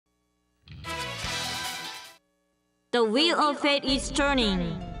The wheel of fate is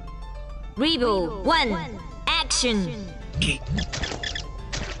turning. Rebel 1, action! Counter!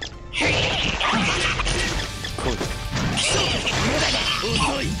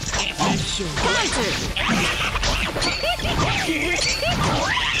 Counter!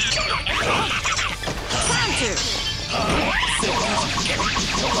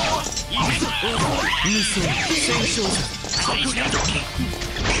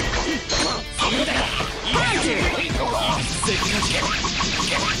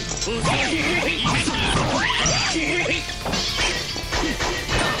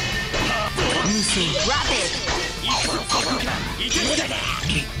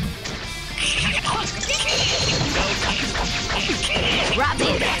 Rapid!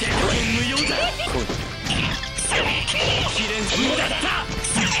 Rapid!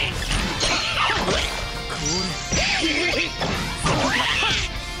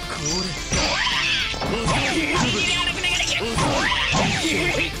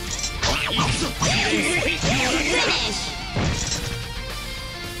 Finish!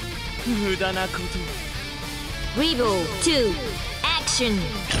 無駄なこと。 Rebel 2, action!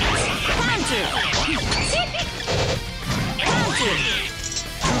 Counter! Counter!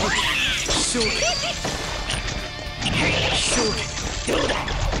 どうだ。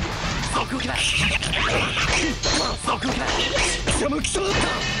そこか。そこか。その基礎だった。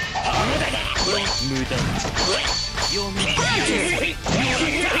無駄だ。読み。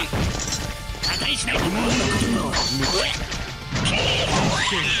値しない。無駄なことな。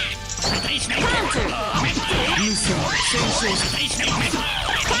値しない。無差。戦争。値しない。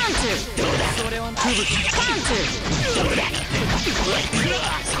Counter! どうだ。それは。Counter! どうだ。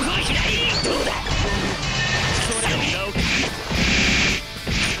そこは左。どうだ。それを直く。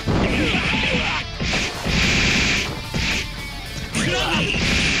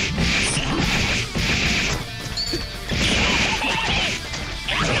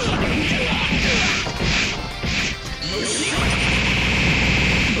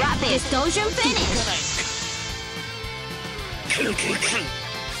Rapid distortion finish!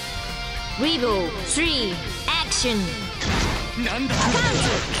 Rebel 3, action! なんだ。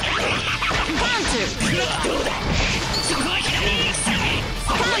 Counter! Counter! どうだ。そこは左。Counter!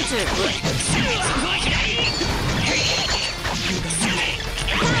 そこは左。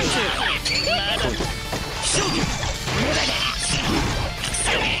Counter! 勝負。無駄だ。どうだ。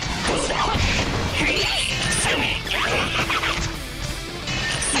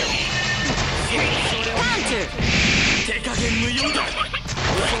Counter! 手加減無用だ。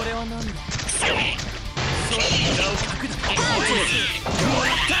それは何だ。それ裏をかくだ。Counter! も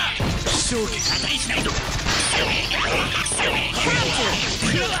らった。勝負。値しないぞ。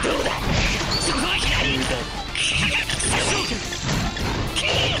Counter! どうだ。そこは左。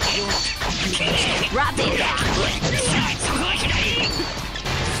Rapid! そこは左。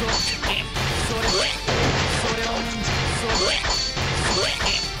それは何だ。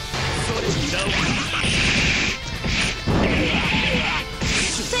それ裏をかく。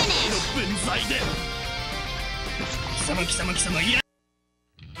Finish! 分際で。貴様いら。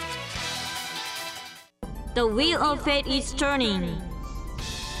 The wheel of fate is turning.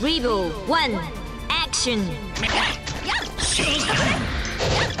 Rebel 1, action!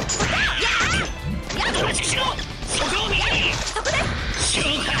 おとなしくしろ。そこを右に。そこで。そ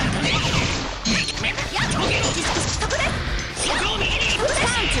こを右に。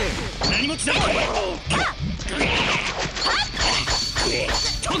何もつながない。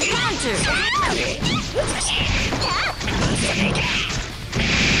Counter!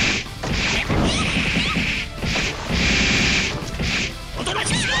 おとな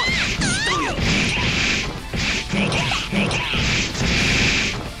しくしろ。おと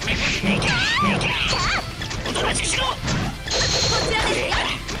なしくしろ。こちらですよ。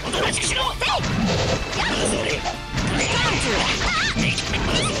おとなしくしろ。Counter!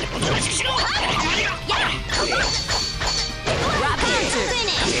 おとなしくしろ。 Rapid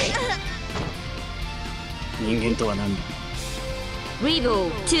finish! 人間とは何だ。 Rebel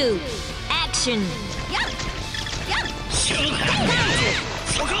 2, action!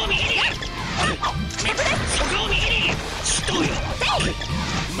 そこを右に。そこを右に。知っとうよ。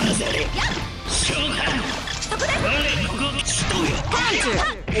まずあれ。そこで。我ここ知っとうよ。Counter!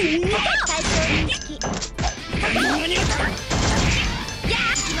 対象認識。何を。行き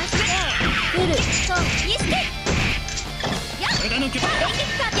ましょう。フルそう意識。体の曲。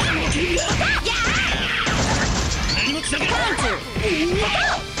何もつながない。Counter!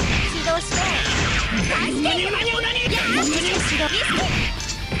 指導しろ。何を。指導意識。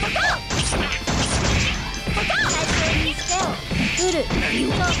ここ。対象認識を。フルそう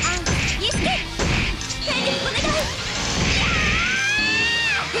意識。戦力お願い。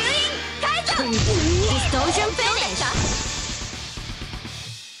Distortion finish.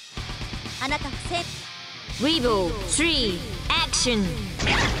 あなた不正 Rebel 3 action.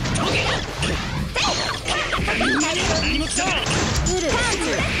 フル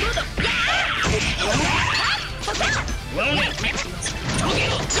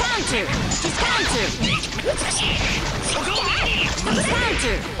Counter. Counter. Counter.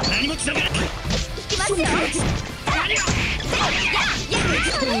 Counter. 何もつながらない。いきますよ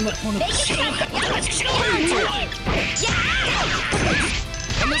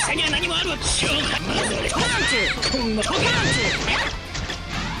この下には何もあるわ。召喚。 Counter. こんな。 Counter.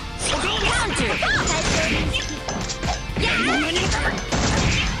 そこを Counter. 何も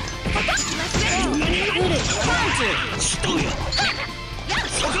しとるよ。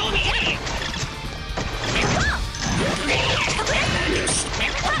そこを見て。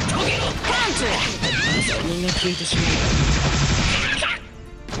みんな消えてしまう。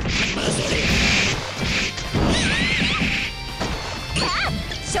まずれ。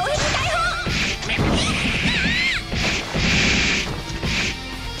衝撃解放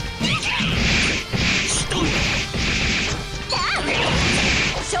しとるよ。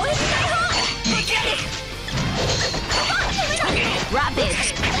衝撃解放こちらです Rapid.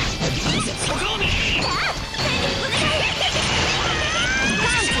 そこを見て。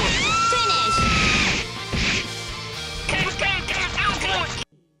 Counter. Finish.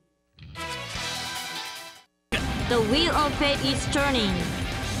 The wheel of fate is turning.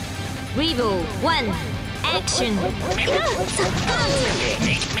 Rebel 1 action. Counter.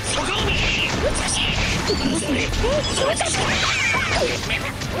 そこを見て。まずれ。Counter.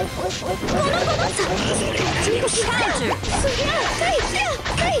 何もつながらない。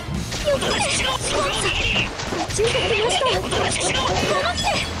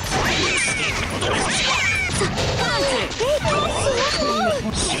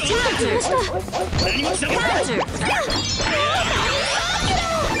 Counter.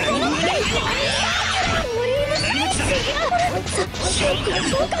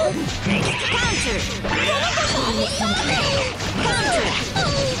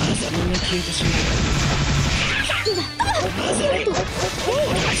 みんな消えてしまう。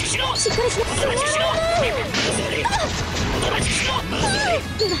しっかりし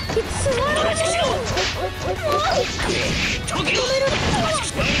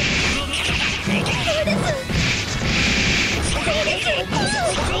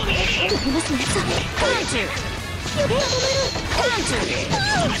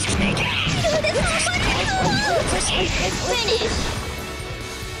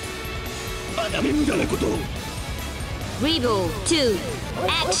無駄なことを。 Rebel 2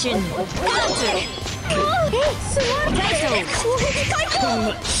 action. Counter. Title.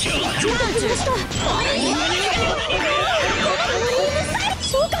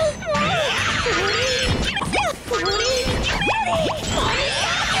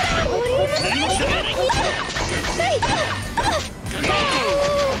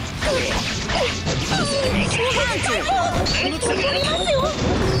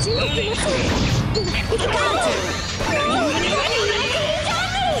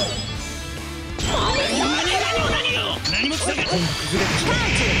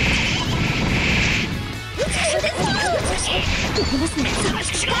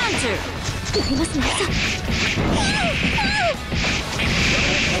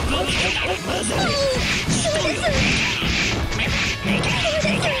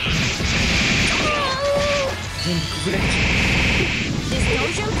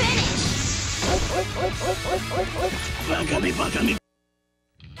 Distortion finish. バカめバカめ。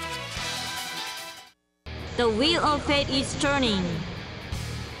 The wheel of fate is turning.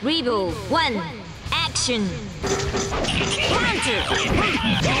 Rebel 1 action. Counter.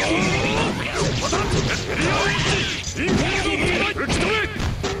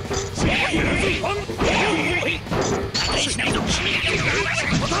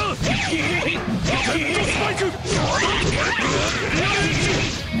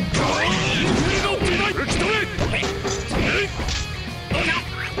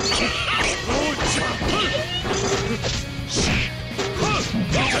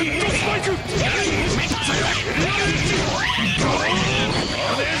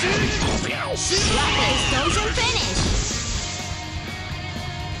 Distortion finish.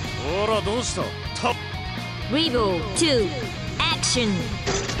 ほらどうしたた Rebel 2 action.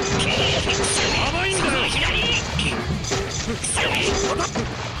 甘いんだよ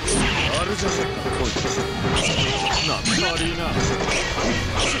あるじゃねえかこいつなっかりな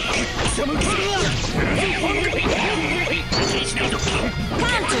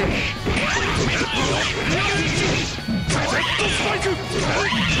Counter. ジェットスパイク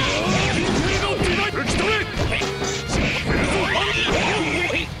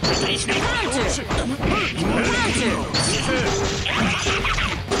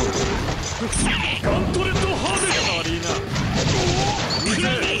ガントレットハーデンアリーナうぜ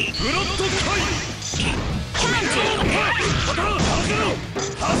えブラッドカイまた外れろ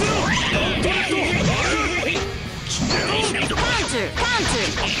ガントレット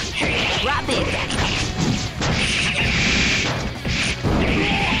Rapid.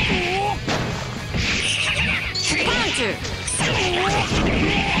 Counter.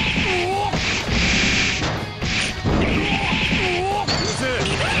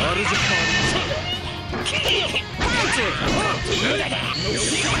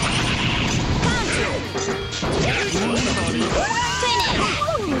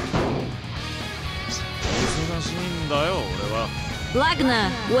 Wagner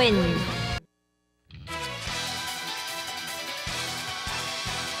win.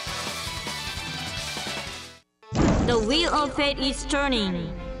 The wheel of fate is turning.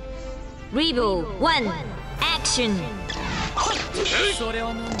 Rebel 1 action. それ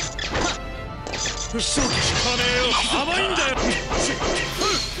は何だ。不祥金よ甘いんだよ。ジ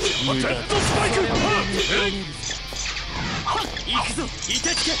ェットスパイク。行くぞ、い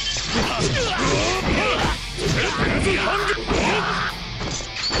てつけ。ハング。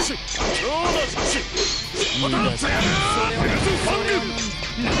また。ハング。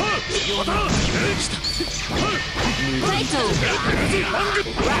また。Title. Rapid.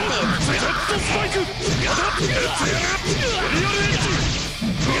 ジェットスパイク。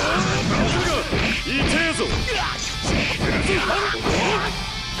痛えぞ。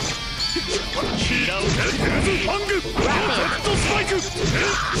平を蹴るハング。ジェットスパイク。リ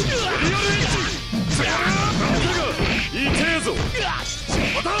アルエッジ。痛えぞ。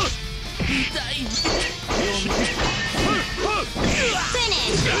また。痛い。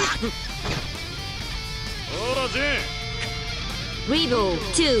Finish. ほらジン。Rebel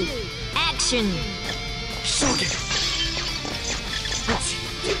 2 action. 飛翔剣。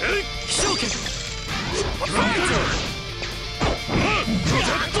飛翔剣。ジェ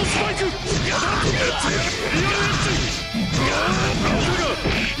ットスパイク。リアルエッジ。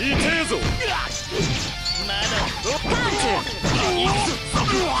痛えぞ。まだ。Counter.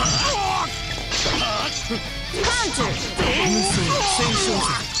 Counter. 戦勝戦。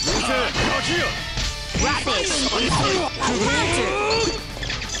うぜえ、ガキや。Rapid. Counter.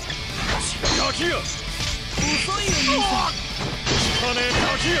 ガキや。遅いよ。金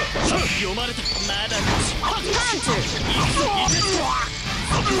ガキや。読まれた。まだ。Counter.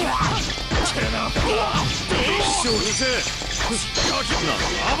 飛翔うぜえ。ガキな。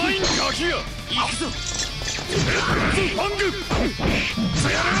甘いんガキや。行くぞ。ファング。フ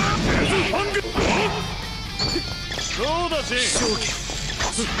ァング。そうだジン。飛翔剣。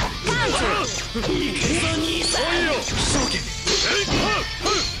Counter. 行くぞ兄さん。来いよ。飛翔剣。フ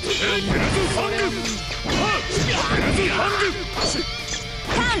ァング。ファング。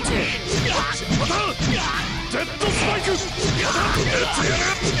Counter. また。ジェットスパイク。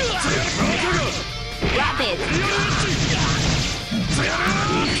Rapid.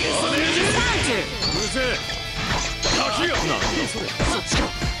 Counter. うぜえ。ガキや。なんだそれ。そっちか。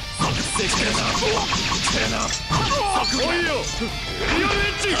来いよ。リアルエ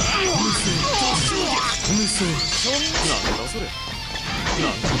ッジ。無双。なんだそれ。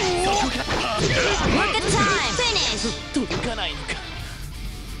Work at time. Finish. 届かないのか。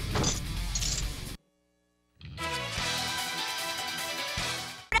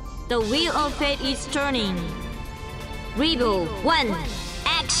The wheel of fate is turning. Rebel 1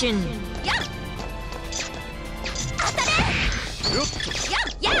 action. よっ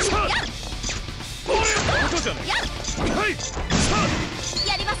と。じゃねえ。はい。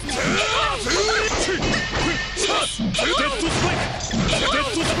やりますね。ジェットスパイク。ジェッ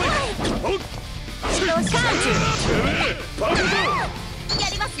トスパイク。バカだ。や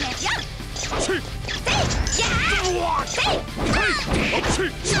りますね。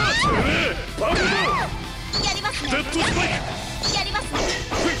バカだ。やりますね。ジェットスパイク。やりますね。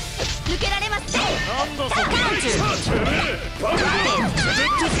抜けられますね。なんだそれ。バカだ。ジェッ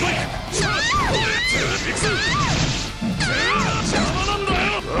トスパイク。行くぞ。邪魔なんだ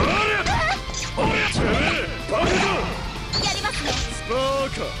よ。バカだ。やりますね。バ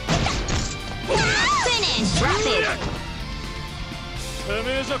カ。Finish. Rapid. てめ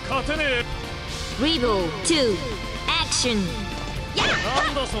えじゃ勝てねえ。Rebel 2 action. な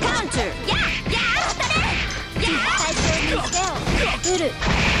んだそれ。Counter. 最初にしてをフル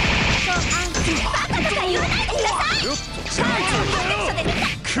そう安心バカとか言わないでください。よっカウントで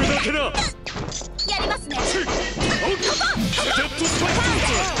砕けだ。やりますね。ジェットスパイク。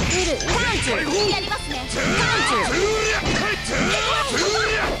フル Counter. やりますね。Counter.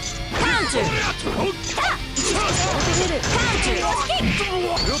 Counter. フル Counter.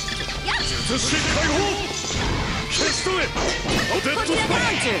 術式解放消し止めデッドスパ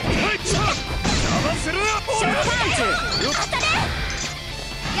イクはい邪魔するなショーパンチ当たれ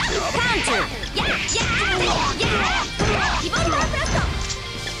パンチやリボルバーブラスト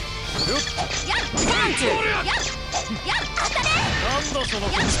パンチ当たれなんだその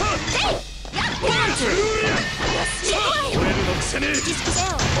パンチ燃えるのくせねえ意識せよ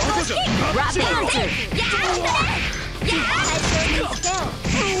バカじゃラッパンチ最初につけよフ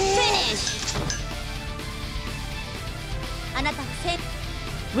ィニッシュあなたのせい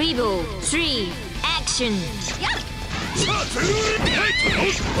Rebel 3 Action さあトゥルーリはいトゥル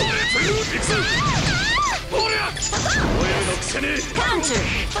ーリ行くぞおりゃ燃えるのくせねえパンチ痛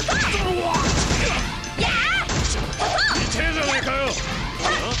えじゃねえかよ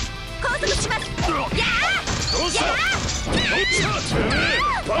拘束しますどうしたさあトゥルー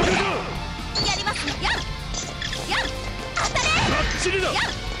バカだやります当たれバッチリださ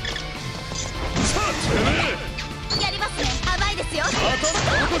あトゥルーやりますね甘いですよあとど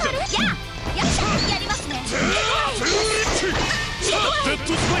こじゃやりますねトゥルーさあデッ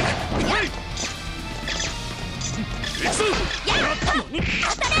ドスパイクはい行くぞ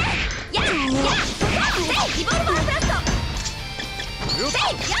当たれリボルバーブラスト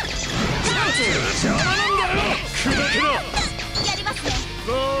邪魔なんだよ砕けろやりますね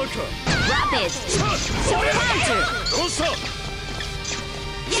バカ Rapid さあそれどうした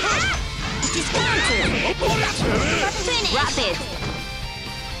パンチおりゃトゥルー Rapid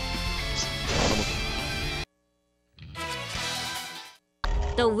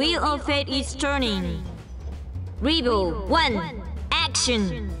The wheel of fate is turning. Rebel 1 Action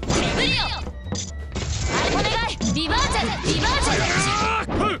レブリオお願いリバーチャル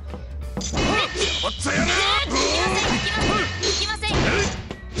おっつやな行きません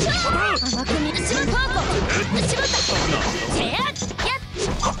甘く見しまった手や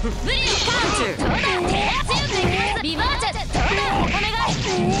ブリオパンチどうだ手や強くいきますリバーチャルどうだお願い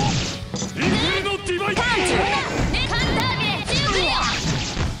インフレのディバイスパンチカンタービレ強くいよ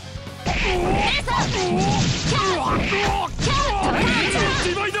メイソンキャーどうだデ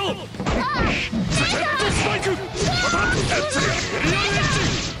ィバイドセットスパイクまたエッジエリアエッジ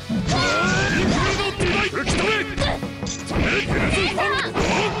インフレのディバイス吹き止め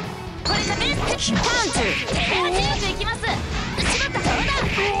これがベストパンチ手や強くいきますしまったどうだ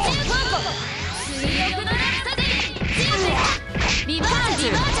強く水浴のラストで強くリバーチャ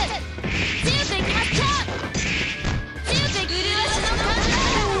ル強くいきますキャー強くいく麗しのカンタ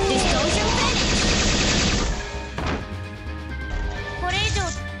ーディストーションフェニッこれ以上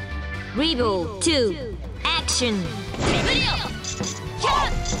Rebel 2 Action レブリオキャー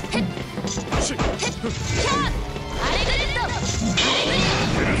ヘッキャーアレグレットフ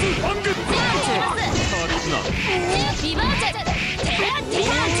ァング強くいきますリバーチャル手や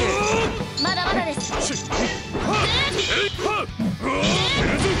まだまだです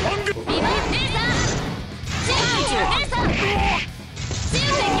リバーレーサー強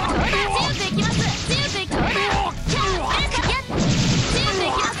くいきます強くいきますどうだキャーレ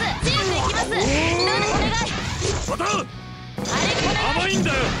ーサー強くいきますどうだお願いまたあれお願い甘いんだ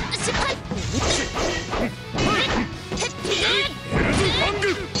よ失敗ファング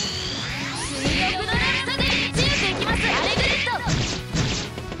水浴のラストで強くいきますアレグレット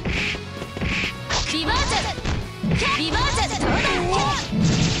リバーチャルどうだ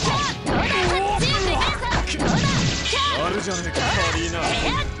どうだ強くいきますどうだキャーあるじゃねえかカリーナあ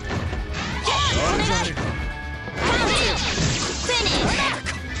るじゃねえかパンチフェニッシュ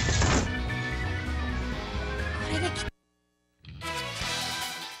これでき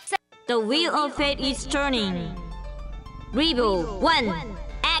The wheel of fate is turning. Rebel 1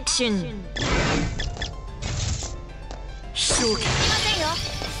 Action 正気いませんよ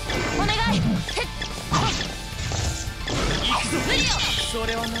お願いヘッブリオそ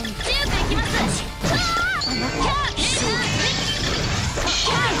れは何だ強くいきますキ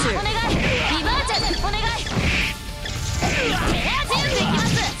ャーお願いリバーチャルお願い手や強くいきま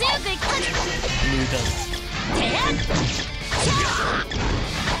す強くいきます無駄手やキャー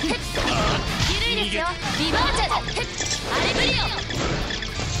緩いですよリバーチャルヘッアレブリオ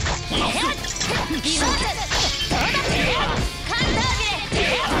手やリバーチャルどうだ手やカンタービレ手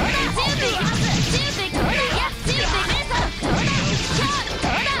やどうだ強くいきます強くいきますいや強くいきますどうだキャーど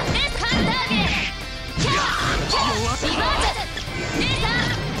うだレースカンタービレキャーリバーチャルレーサー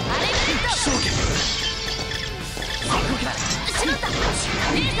アレブレットしまったレ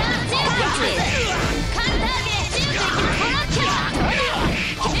ーサー強くいきますカンタービレ強くいきますほらキャーどうだレ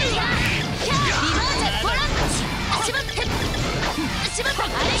ーサーキャーリバーチャルほらしまったア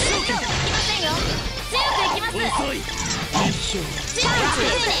レブレットいきませんよ強くいきます遅い強く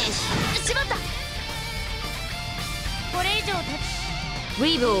しまった。これ以上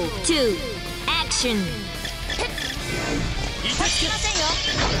Rebel 2 Action いたしませんよ。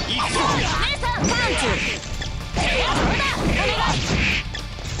行くぞ。姉さんカウント。お願い。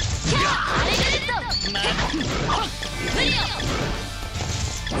キャーアレグレット。無理よ。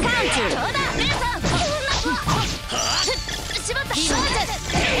カウント。どうだ姉さん。こんなしまった。リバージ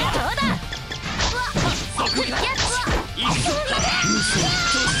どうだ。そこか。行くぞ。無双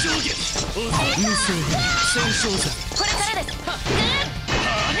突衝撃。無双戦勝者。これからです。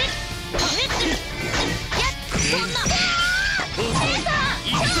そんな。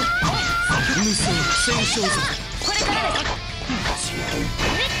無双戦勝者。これからです。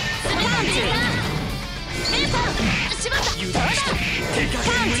姉さんしまった。どうだ。手加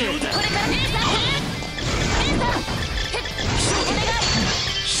減無用だ。これから姉さんお願い。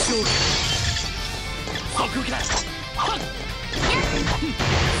飛翔そこか。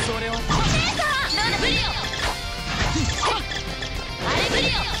それは姉さんどうだブリオ。あれブリオ。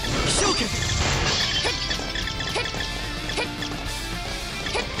飛翔剣。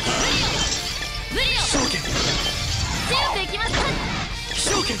ブリオ。飛翔剣。強くいきます。飛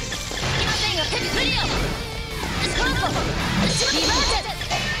翔剣。いきませんよ。ブリオ。スコープ。リバージョン。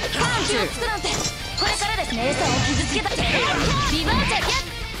カーンチをつくなんて。これからです。姉さんを傷つけた。リバージョン。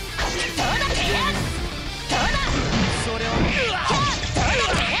どうだ。どうだ。それは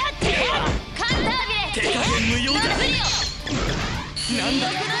カンタービレ。手加減無用だ。ブリオ。なんだ。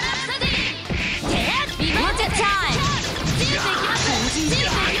リバージョンタイム。強くいきます。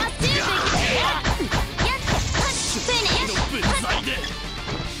強くいきます。ぶっさいで。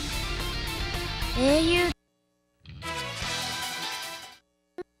英雄。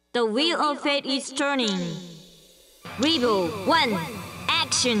 The wheel of fate is turning. Rebel 1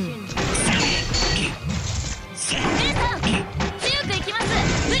 Action 姉さん強くいきます。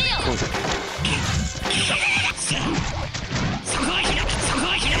ブリオ。そこは左。そこは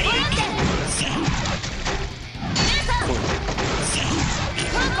左。ボランテ。姉さん。コン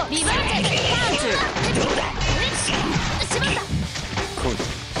コリバージョン。どうだ。しまった。コンコ。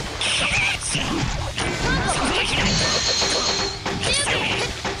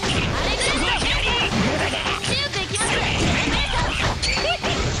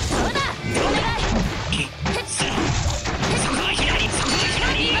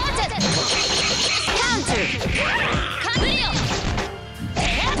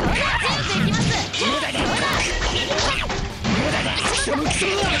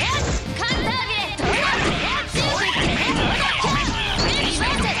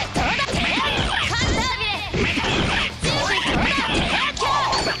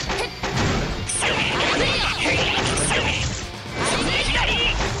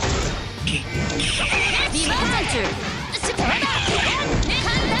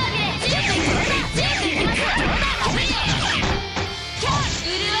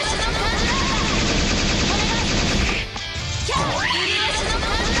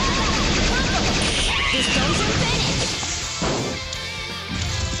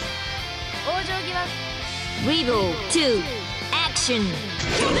Rebel 2 Action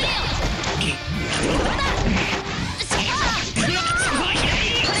お願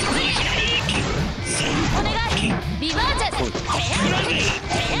い。リバージョン。あれ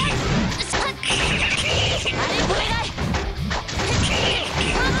お願い。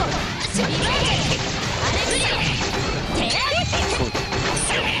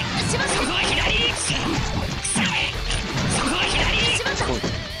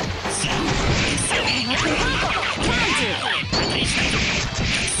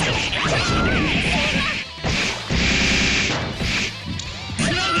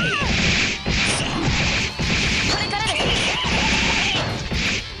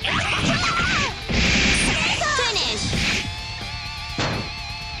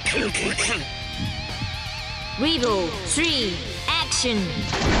Rebel 3 Action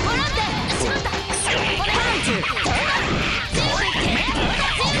ボランテしまった。パンチ。強くいって。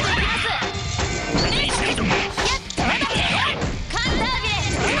強くいきます。カンタービレ。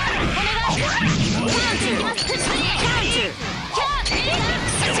お願い。パンチいきます。パンチ。キャー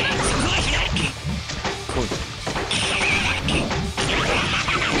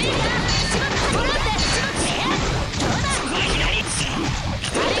しまった。ボランテしまった。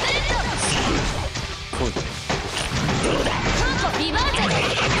どうだ。アレグレット。リバージョン。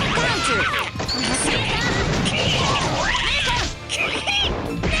パンチ。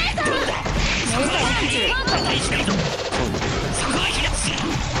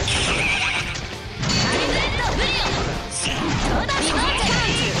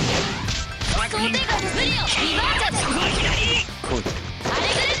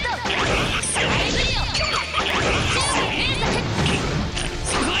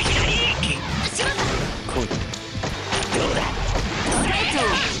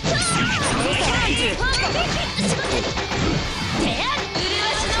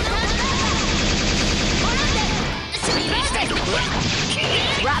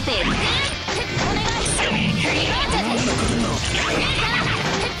Rapid. お願い。リバーチャル。そ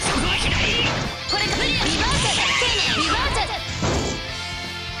こは左。これがリバーチャル。リバーチャル。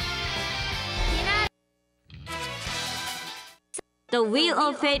 The wheel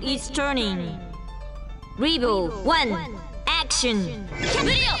of fate is turning. Rebel 1 action. キャブ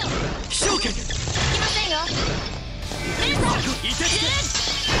リオ。召喚。いきませんよ。レーサー。いたつけ。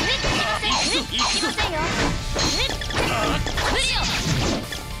いきませんよ。ブリオ。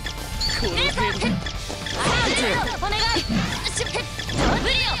レーサー。お願い。ブ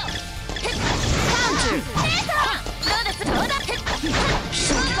リオ。カウント。レーサー。どうです。どうだ。リ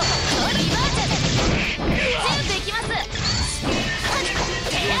バーチャル。強くいきます。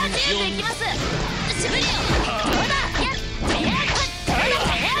強くいきます。シブリオ。どうだ。どうだ。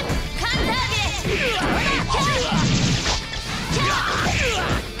カンタービレ。どうだ。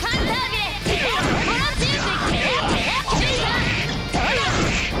カンタービレ。ほら強くいき。レーサー。どうだ。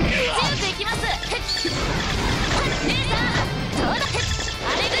強くいきます。レーサー。どうだ。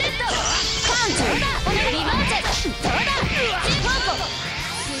アレグレット。カウント。どうだ。リバーチャル。どうだ。チーフォーコ。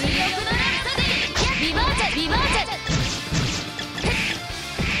水力のラストで。リバーチャル。リバーチャル。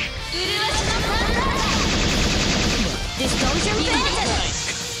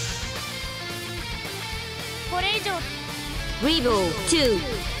 これ以上 Rebel 2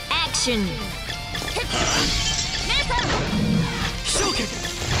 action. 姉さん召喚。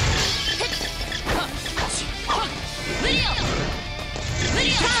ブリオブリ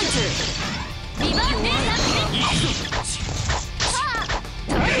オカウントリバー姉さん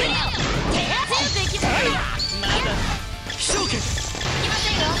ブリオ強くいきますまだ。召喚。いきませ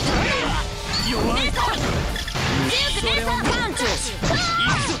んよ弱い。姉さん強く姉さんカウント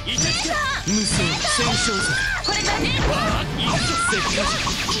いたつけ。無双戦勝者。これからねせっか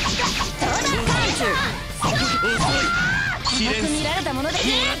どうだカウント遅い。試練見られたものでも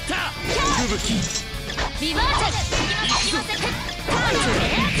らった。吹雪。リバーチャルいきませんカウント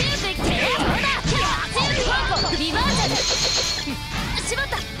強くいってどうだ強くフォーコリバーチャル絞っ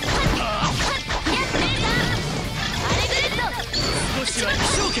たレーサーアレグレット少しは召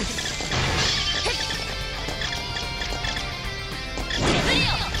喚。ブリオ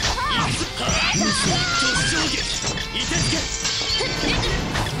無双突上撃。いたつけ。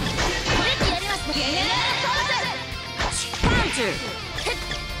やりますゲネラルソースカウント麗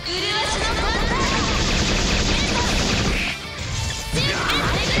しのコンター強く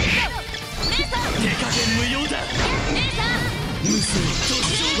アレグレットレーサー手加減無用だ。レーサー無双突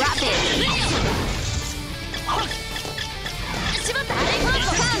上撃。ブリオ絞ったアレグレット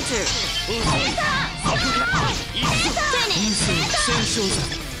カウントレーサー無双戦勝者。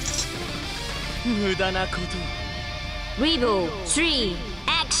無駄なこと。 Rebel 3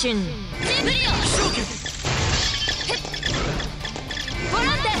 action. ブリオ召喚。ボラン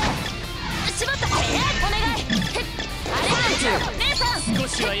テ絞ったお願いアレグレットレーサー少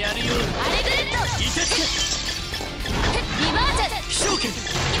しはやるよ。アレグレットいたつけ。リバーチャル召喚。い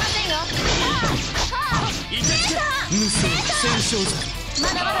きませんよいたつけ。無双戦勝者。ま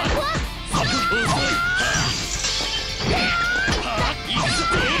だまだ遅い。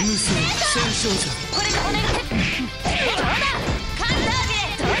無双戦勝者。これがお願いどうだカンタービ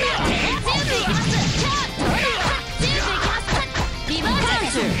レどうだ強くいきますどうだ強くいきますリバー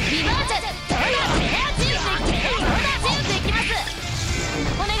チャルリバーチャルどうだ強くいってどうだ強くいきます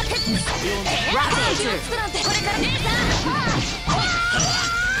お願い作なんてこれからレーサー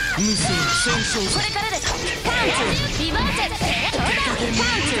無双戦勝者。これからですカウントリバーチャルどうだカウン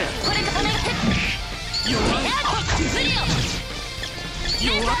トこれからお願い弱い。ブリオレ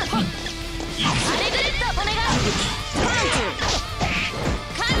ーサーアレグレットお願い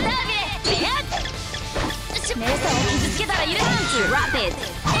カンタービレレア姉さんを傷つけたら許さんRapid. レ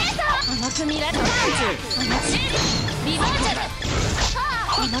ーサー甘く見られたリバーチャル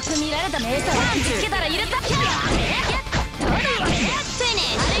甘く見られた姉さんを傷つけたら許さんどうだ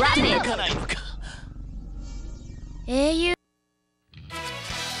Finish. Rapid. いかないのか。英雄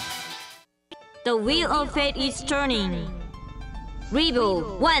The wheel of fate is turning.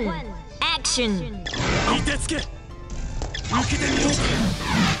 Rebel 1 action. いたつけ。受けてみよう。行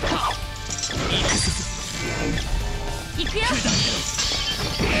くぞ。行くよ受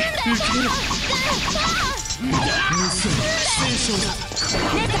けろ。無双戦勝だ。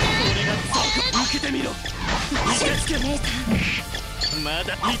姉さん受けてみろ。いたつけ。姉さんまだ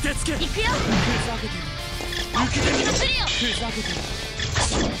いたつけ。行くよ受けてみろ。ブリオふざけてる。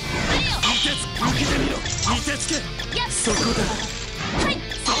ブリオ受けてみろ。いたつけ。やっそこだ。はいやり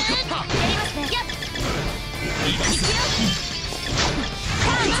ますねやっ行くぞ。カ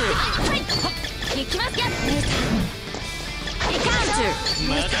ウントはい行きますや姉さんカウントまだ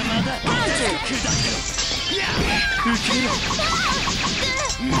まだカウンター砕けろ受けろ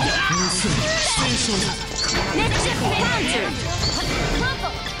無数戦勝だネッチカウン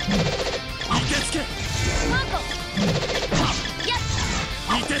いてつけ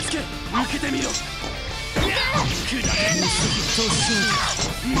いてつけ受けてみろ砕け無数突進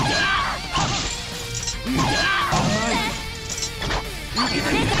受けて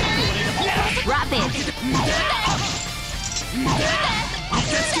みろラピッドフ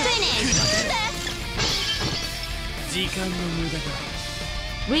ィニッシュ時間の無駄だ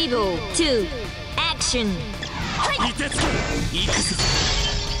リボー2アクションいてつけ行くぞ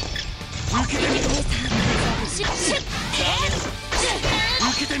受けてみろ受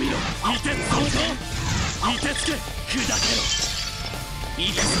けてみろいてつけ砕けろ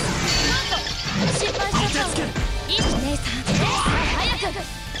行くぞ失敗しちゃったいい姉さん早く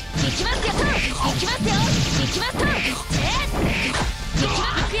行きますよ行きますよ行きます行くよ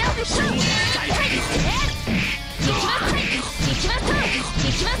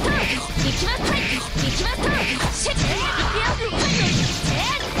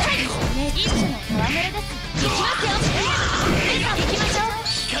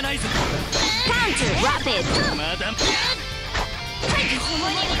まだ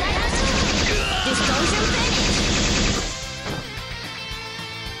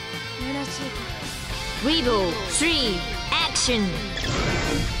リボー3アクションい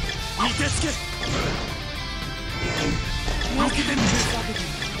てつけ受けてみろ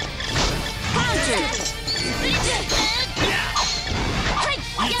カウ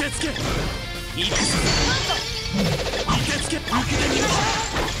ンいてつけ行くぞいてつけ受けてみろ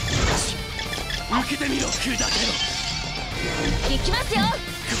受けてみろ砕けろ行きますよこ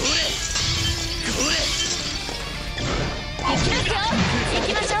れ行きますよ行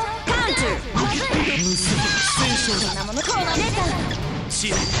きましょうカウンターまずい無数戦勝だなものコーナー姉さんや知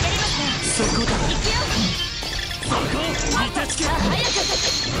れりますねそこだ行くよそこいてつけさあ早く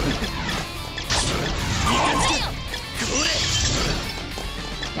これ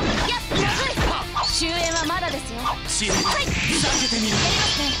やっまずい終焉はまだですよ知れ避けてみろやりま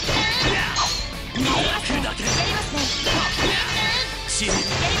すね砕けろやりますね知れやり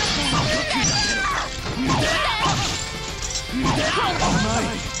ますね甘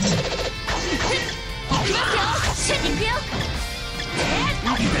い行きますよシュッ行くよ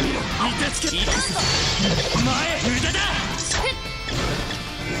受けてみろいてつけ行くぞ前無駄だシュッ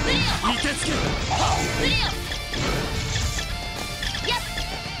無理よいてつけ無理よやっ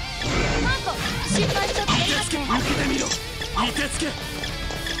なんと失敗しちゃってやりますね受けてみろいてつけ行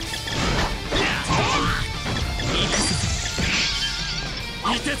くぞ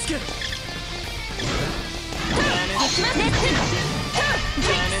いてつけ行きますね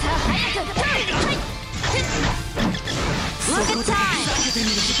さあ早くLook at time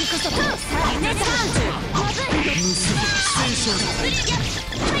さあねカウンターまずい無数戦勝だ無理や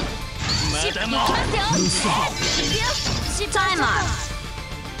はいまだま行きますよ無数行くよ失敗しちゃったTimer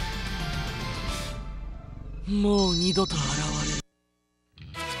もう二度と現れる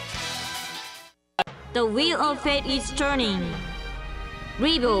The wheel of fate is turning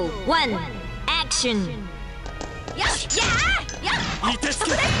Rebel 1 action やっやっいてつ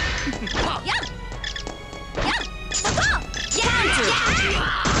けやっそこや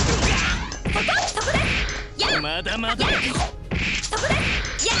そこでやまだまだそこで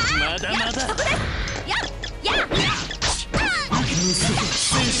やまだまだそこでや無数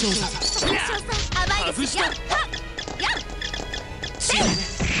戦勝だ甘いですよや知れ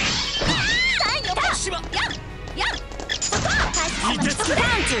しまやそこいてつけそこ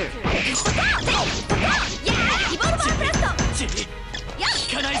やリボルバーブラスト知れや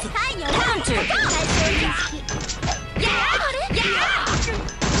引かないぞ太陽カウンターやあれや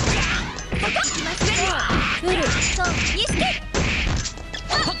フルそう意識太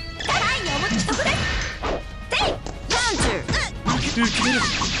陽もそこででいカウンター受けろ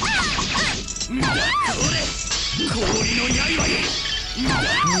氷の刃よ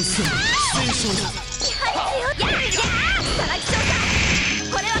無数戦勝だやさらぎ召喚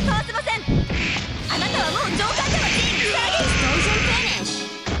これはかわせませんあなたはもう上官ではない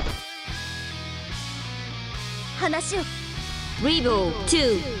話をRebel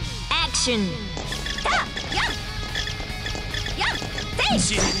 2 action やでい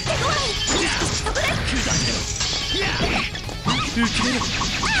知れ手ごわいそこで砕けろ受けろ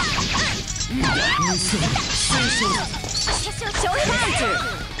無数戦勝だ翔平カウンタ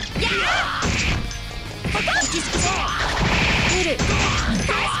ーやそこ意識してフルあ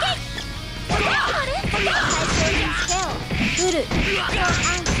れ最初につけよフル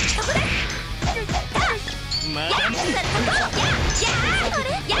そこでままだやそこやこれ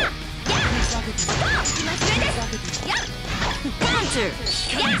やそこ今上ですやCounter. や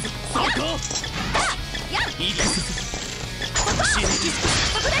そこや行くぞそ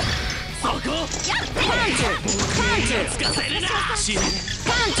こですそこや Counter. Counter. つかせるな死ぬ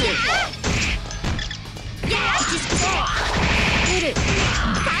Counter. やフル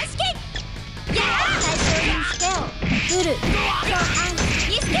鑑識や最初にしてよフルそう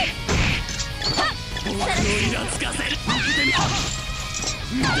認識僕のイラつかせる負けてみた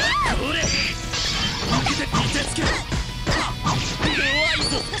これ負けて見てつけ弱いぞ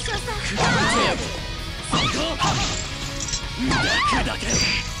少し押さそこ砕けろ負けて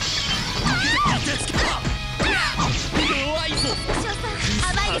見てつけ弱いぞ少し押さ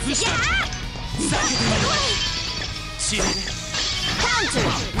甘いですや避けてみろ死ね Counter. 負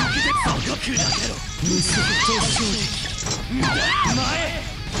けてそこ砕けろ無双と衝撃前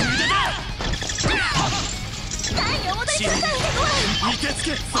腕だ前にお戻りください見てつ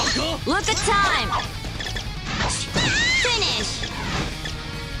けそこ Look at time. Finish.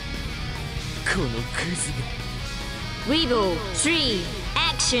 このクズめ Rebel 3.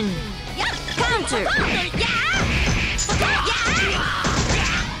 Action. や Counter. やそこや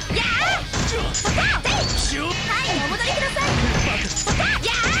そこしよう前にお戻りくださいそこや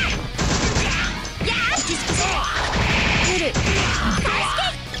フル鑑識や最初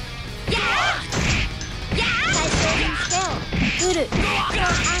にしてよフルそう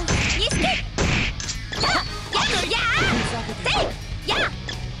認識や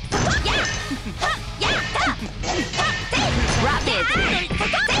そこや Rapid.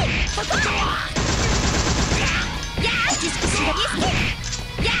 そこや知識しろ認識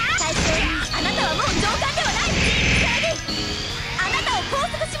や最初にあなたはもう上官ではないさらにあなたを拘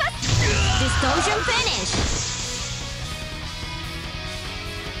束します Distortion finish.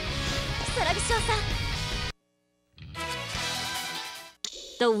 空火将さん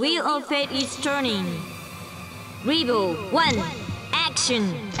The wheel of fate is turning. Rebel 1. Action.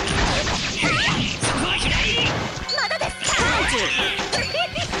 まだです Counter.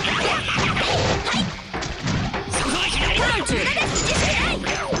 Counter. 無駄です知識ない無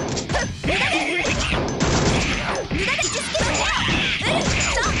駄です知識ない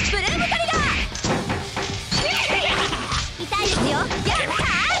そうブルームトリガー痛いですよやった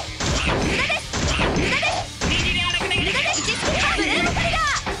無駄です無駄です知識ブルームトリガ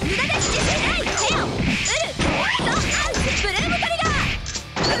ー無駄です知識ない手をそうブルームトリガー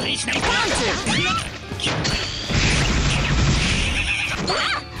Counter.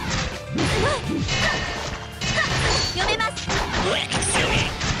 読めます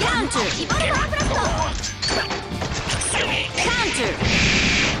Counter. リボルバーブラスト Counter.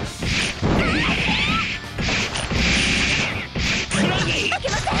 負け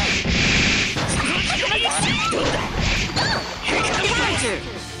ません Counter.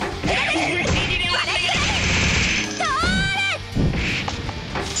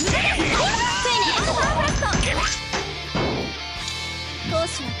 どう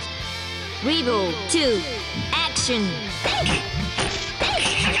しなき Rebel 2. Action. Counter.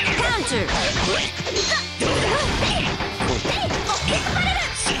 Counter. Counter.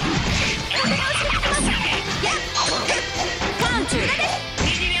 Counter. や Counter. Finish.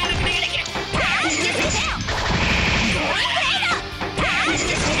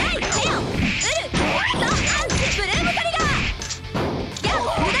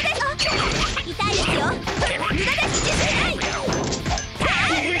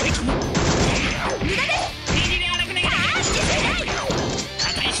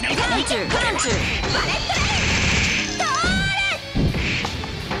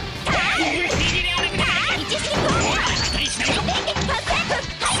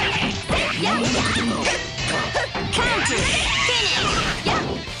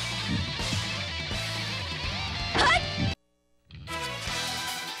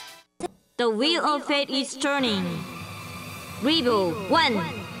 The wheel of fate is turning. Rebel 1.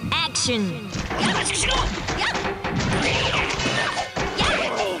 Action. Counter.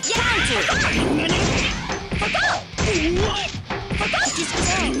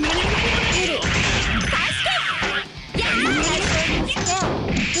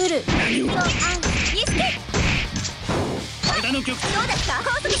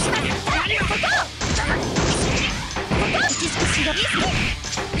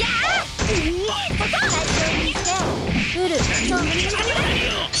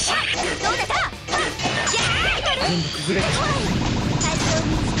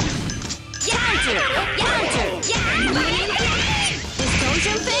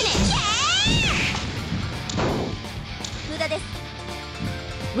 Distortion finish.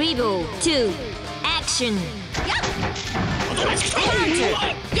 Rebel 2. Action! おとなしくしろ。 Counter!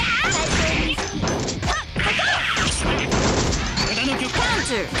 体の曲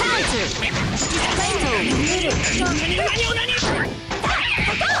Counter! Counter! Counter!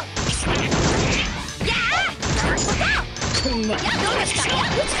 こんなおとなしくしろ。召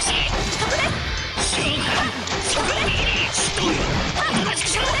喚そこを右にどうよ。おとなしく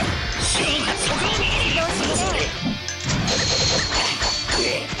しろ。召喚そこを右に解けろ。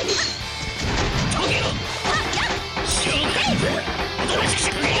召喚おとなしくし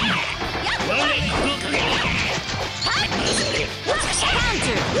ろ。我ここかけろ。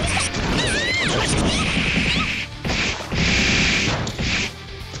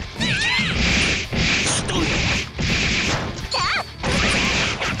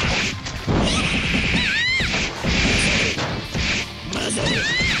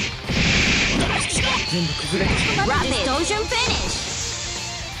全部崩れてしまう。 Rapid Explosion Finish!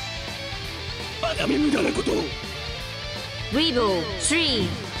 まだ無駄なことを。 Rebel 3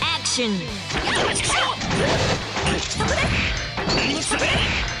 Action! おとなしくしろ。何もつかめ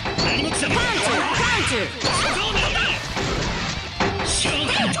何もつかめ Counter! Counter! そこを右に召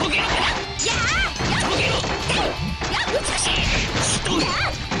喚解けろ。解けろ。美しいどうよ。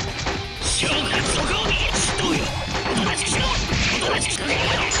召喚そこを右にどうよ。おとなしくしろ。おとなしくしろ。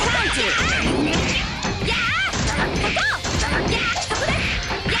 Counter!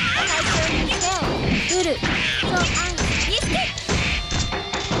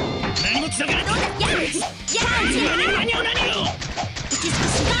 何もつかめ何を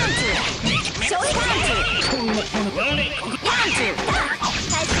こんなもの我ここ Counter!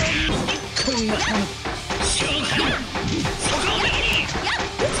 こんなもの召喚そこを右に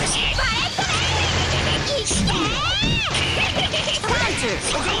美しい Counter!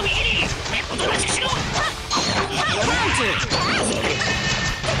 そこを右におとなしくしろ。 Counter!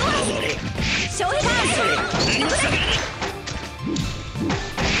 何もつかめ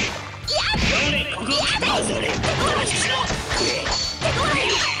我ここおとなしくしろ。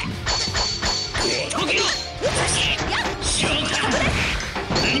解けろ。召喚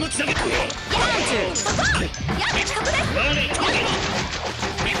何もつかめ Counter! 我解けろ。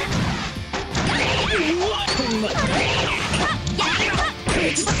うわこんな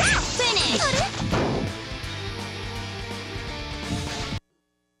Finish!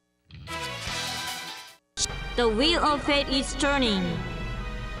 The wheel of fate is turning.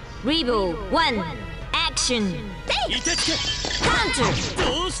 Rebel 1 Action! いてつけ Counter!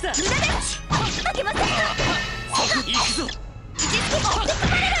 どうした行くぞ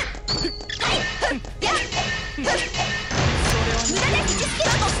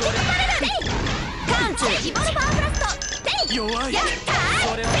Counter! 弱い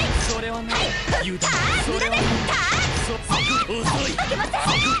それはね油断それはね遅い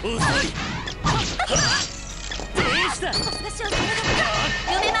遅いどうした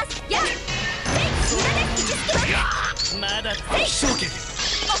まだ証券そ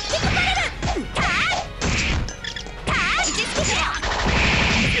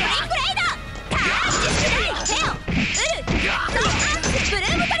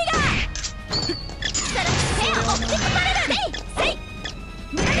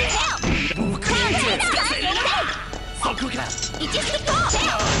こか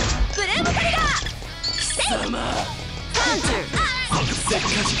貴様 Counter! せっか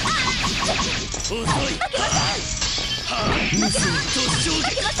ち遅い無数と衝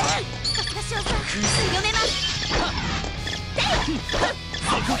撃そ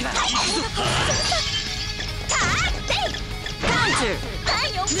こか行くぞ Counter! Counter!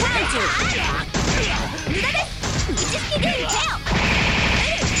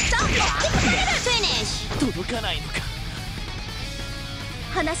 届かないのか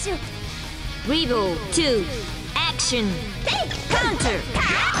Rebel 2 Action! Counter!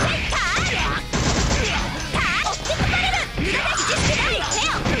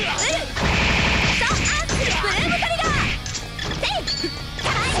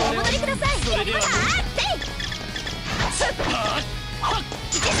 それでは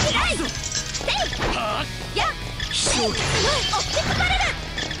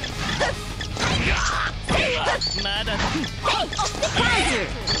まだ Counter!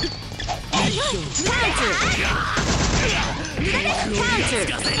 Counter! Counter!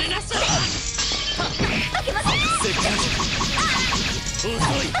 せっかち遅い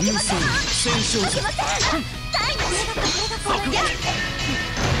無数戦勝者そこ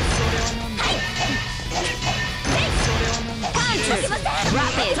Counter!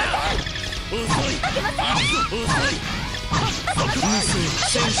 Rapid! 遅い無数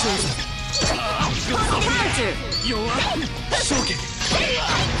戦勝者 Counter! 弱い証券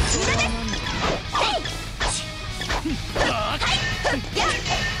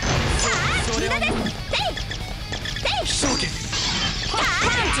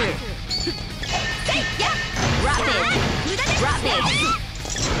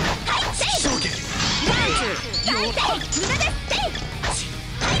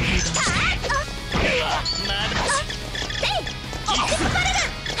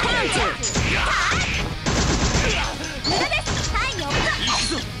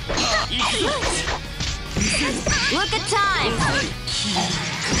Look at time.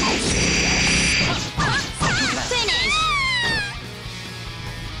 Finish.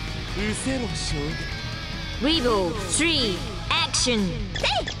 うせろ将軍 Rebel 3 action.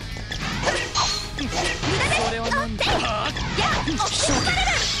 それはなんだ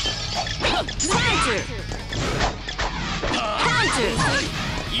Counter. Counter.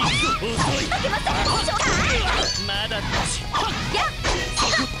 遅いまだだし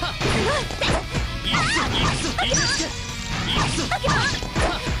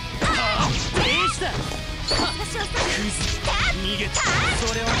逃げた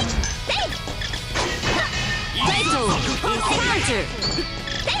それは Title. Counter.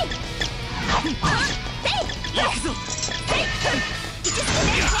 行くぞ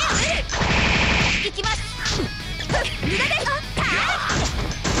行きます。無駄です。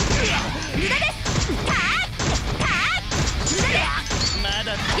無駄です。無駄です。まだ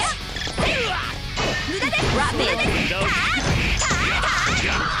だ無駄です。 Rapid. 無駄です。無駄です。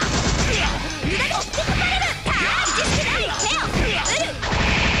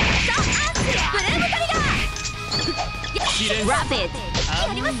Rapid.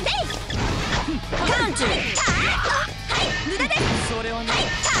 やりますね。 Counter. 無駄です。それはね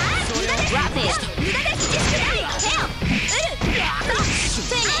Rapid. 無駄です。Finish.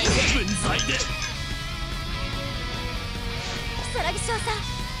 分際で空木翔さん。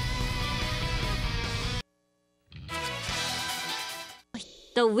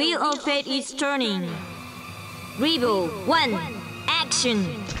The wheel of fate is turning. Rebel 1 action.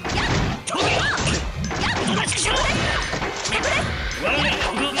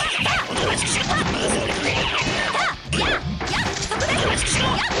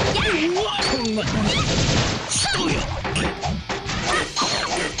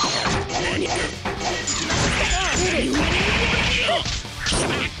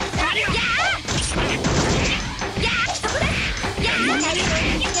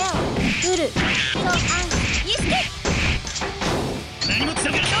 何もつ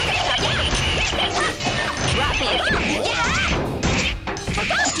ながらない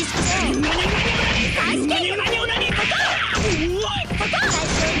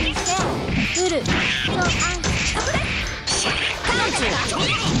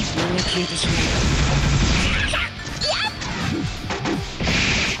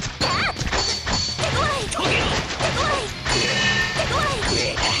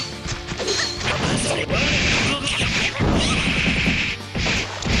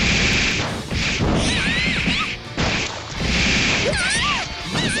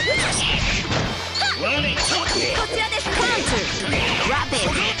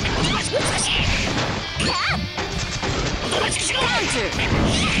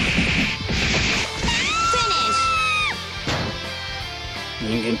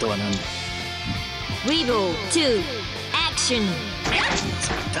人間とは何だ Rebel 2 action.